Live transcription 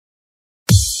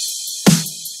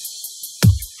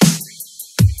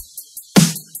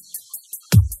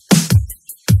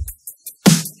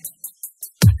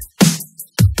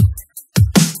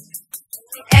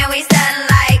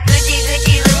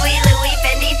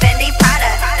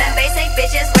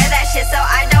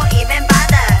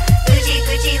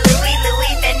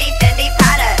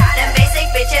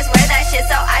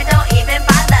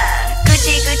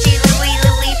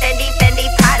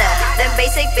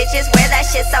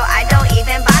I don't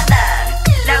even bother.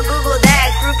 Now Google that,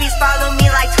 groupies follow me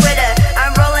like Twitter.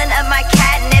 I'm rolling up my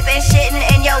catnip and shitting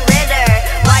in your litter.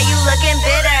 Why you looking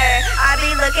bitter? I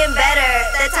be looking better.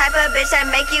 The type of bitch that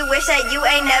make you wish that you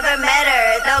ain't never met her.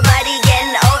 Nobody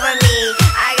getting over me.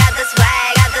 I got the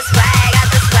swag, got the swag, got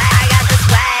the swag, I got the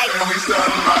swag. And we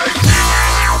sound like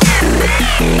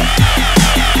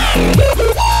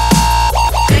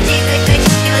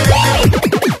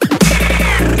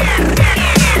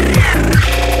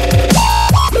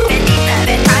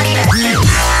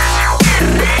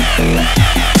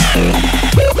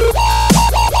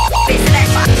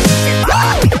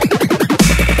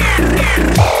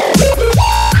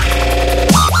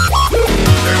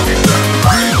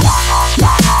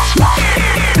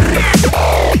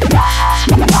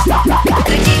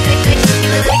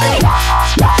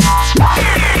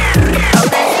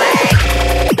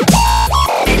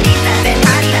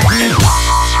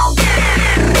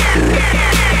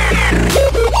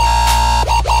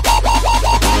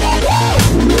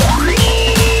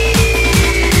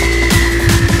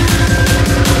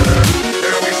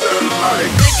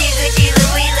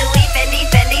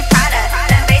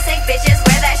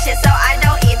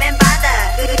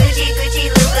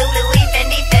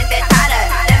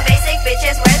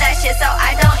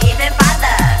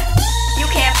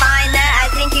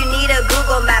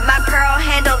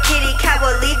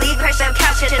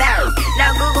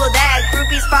now Google that,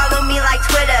 groupies follow me like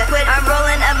Twitter. I'm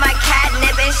rolling up my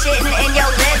catnip and shitting in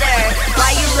your litter.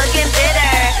 Why you looking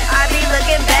bitter? I be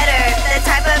looking better. The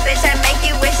type of bitch that make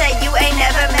you wish that you ain't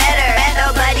never met her.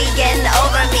 Nobody getting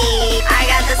over me. I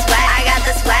got the swag, I got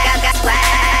the swag, I got swag.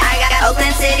 I got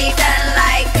Oakland City done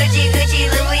like Gucci, Gucci,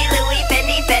 Louis, Louis,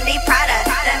 Fendi, Fendi, Prada.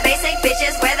 Them basic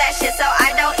bitches wear that shit so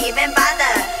I don't even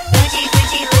bother. Gucci,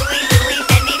 Gucci, Louis, Louis,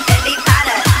 Fendi, Fendi,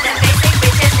 Prada. Them basic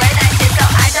bitches wear that shit so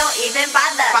I don't even bother.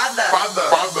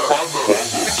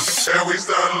 and we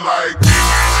sound like